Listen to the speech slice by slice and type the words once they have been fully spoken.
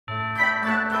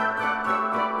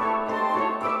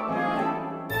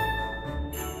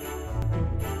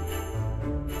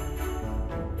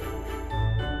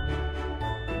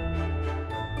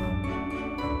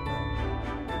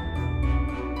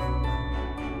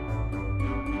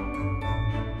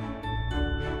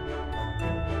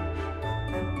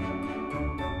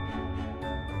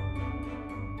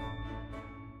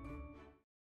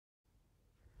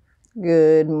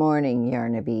Good morning,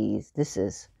 Yarnabees. This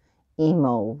is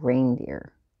Emo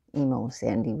Reindeer. Emo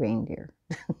Sandy Reindeer.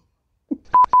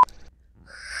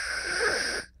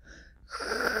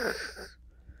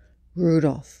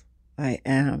 Rudolph, I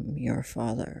am your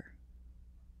father.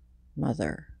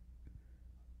 Mother.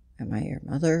 Am I your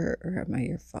mother or am I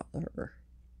your father?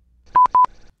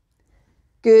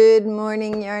 Good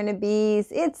morning, Yarnabees.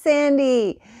 It's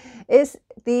Sandy. It's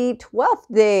the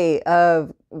 12th day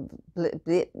of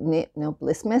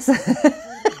Blissmas.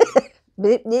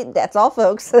 That's all,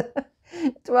 folks.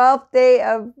 12th day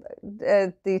of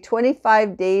the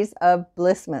 25 days of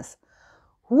Blissmas.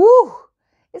 Woo!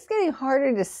 It's getting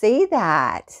harder to say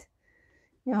that.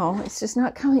 You know, it's just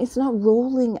not coming. It's not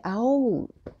rolling out.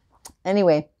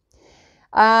 Anyway,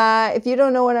 if you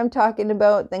don't know what I'm talking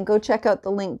about, then go check out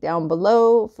the link down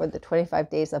below for the 25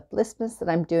 days of Blissmas that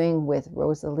I'm doing with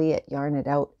Rosalie at Yarn It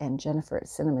Out and Jennifer at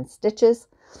Cinnamon Stitches.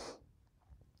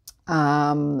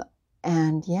 And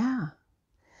yeah.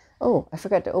 Oh, I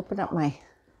forgot to open up my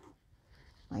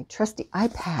trusty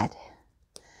iPad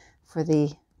for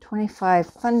the 25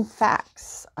 fun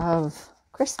facts of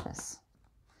Christmas.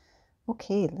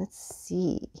 Okay, let's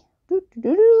see. How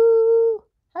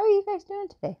are you guys doing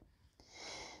today?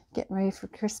 Getting ready for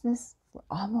Christmas? We're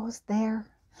almost there.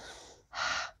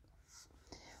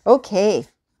 Okay.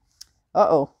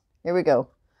 Uh-oh. Here we go.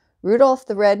 Rudolph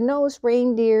the Red-Nosed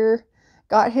Reindeer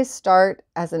got his start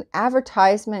as an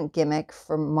advertisement gimmick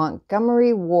for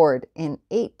Montgomery Ward in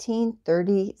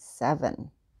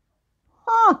 1837.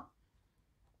 Huh.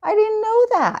 I didn't know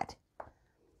that.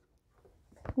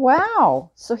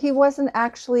 Wow. So he wasn't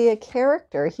actually a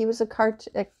character. He was a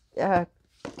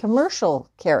commercial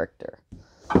character.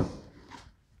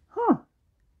 Huh.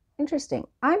 Interesting.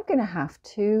 I'm going to have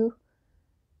to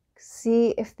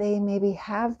see if they maybe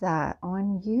have that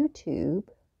on YouTube.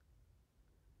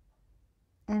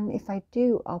 And if I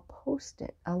do, I'll post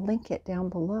it. I'll link it down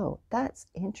below. That's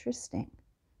interesting.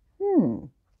 I'm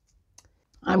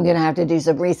going to have to do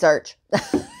some research.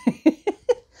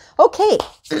 Okay.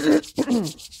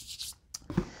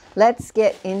 Let's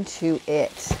get into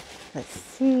it. Let's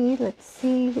see.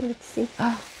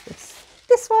 Oh, it's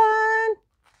this one.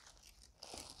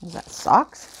 Is that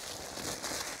socks?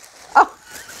 Oh.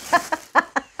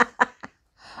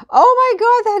 Oh my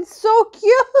God, that's so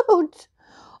cute.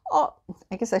 Oh,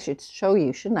 I guess I should show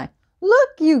you, shouldn't I? Look,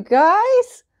 you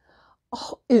guys.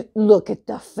 Oh, look at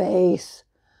the face.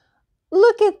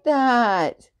 Look at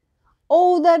that.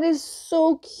 Oh, that is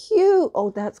so cute. Oh,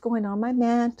 that's going on my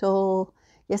mantle.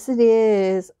 Yes, it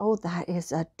is. Oh, that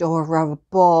is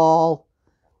adorable.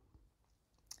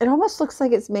 It almost looks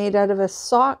like it's made out of a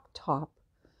sock top.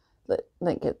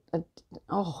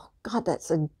 Oh, God,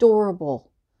 that's adorable.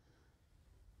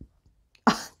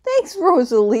 Thanks,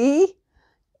 Rosalie.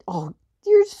 Oh,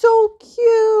 you're so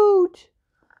cute.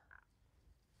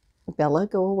 Bella,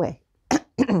 go away.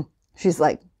 She's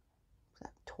like, is that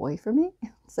a toy for me?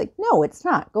 It's like, no, it's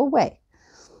not. Go away.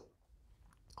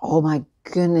 Oh, my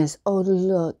goodness. Oh,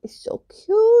 look. It's so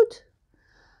cute.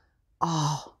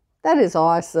 Oh, that is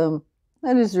awesome.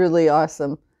 That is really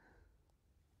awesome.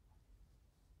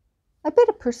 I bet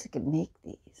a person could make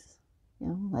these, you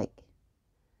know, like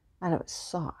out of a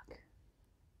sock.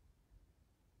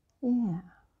 Yeah.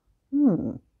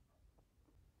 You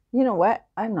know what?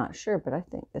 I'm not sure, but I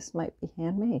think this might be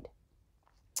handmade.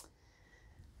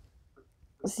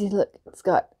 See, look, it's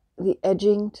got the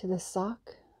edging to the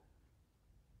sock.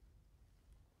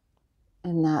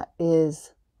 And that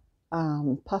is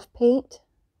puff paint.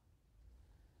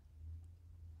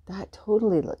 That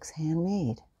totally looks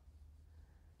handmade.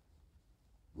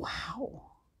 Wow.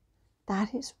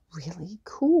 That is really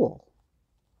cool.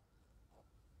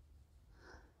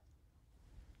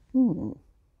 No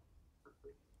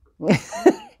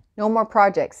more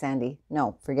projects, Sandy.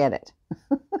 No, forget it.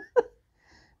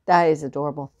 That is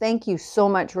adorable. Thank you so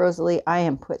much, Rosalie. I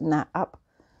am putting that up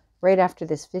right after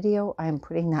this video. I am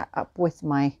putting that up with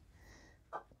my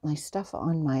stuff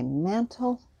on my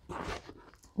mantle.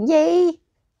 Yay!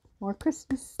 More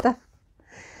Christmas stuff.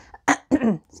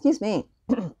 Excuse me.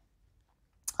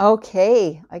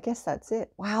 Okay, I guess that's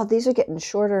it. Wow, these are getting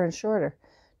shorter and shorter.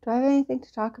 Do I have anything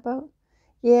to talk about?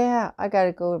 Yeah, I got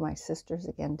to go to my sister's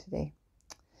again today.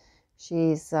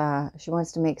 She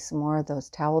wants to make some more of those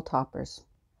towel toppers.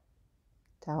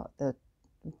 The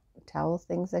towel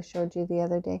things I showed you the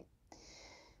other day.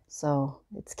 So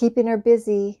it's keeping her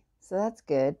busy. So that's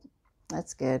good.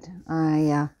 That's good.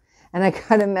 And I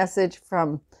got a message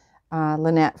from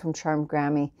Lynette from Charmed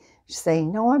Grammy. She's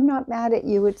saying, no, I'm not mad at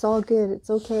you. It's all good. It's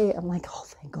okay. I'm like, oh,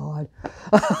 thank God.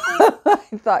 I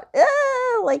thought,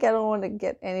 like, I don't want to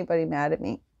get anybody mad at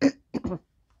me.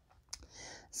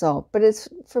 So, but it's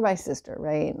for my sister,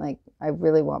 right? Like, I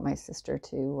really want my sister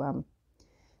to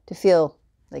feel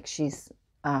like she's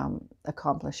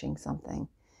accomplishing something.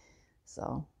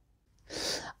 So,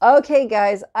 okay,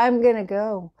 guys, I'm gonna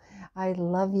go. I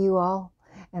love you all,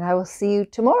 and I will see you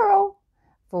tomorrow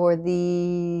for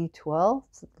the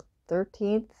 12th,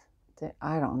 13th.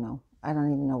 I don't know. I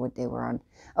don't even know what day we're on.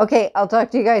 Okay, I'll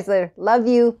talk to you guys later. Love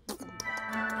you.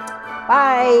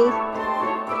 Bye.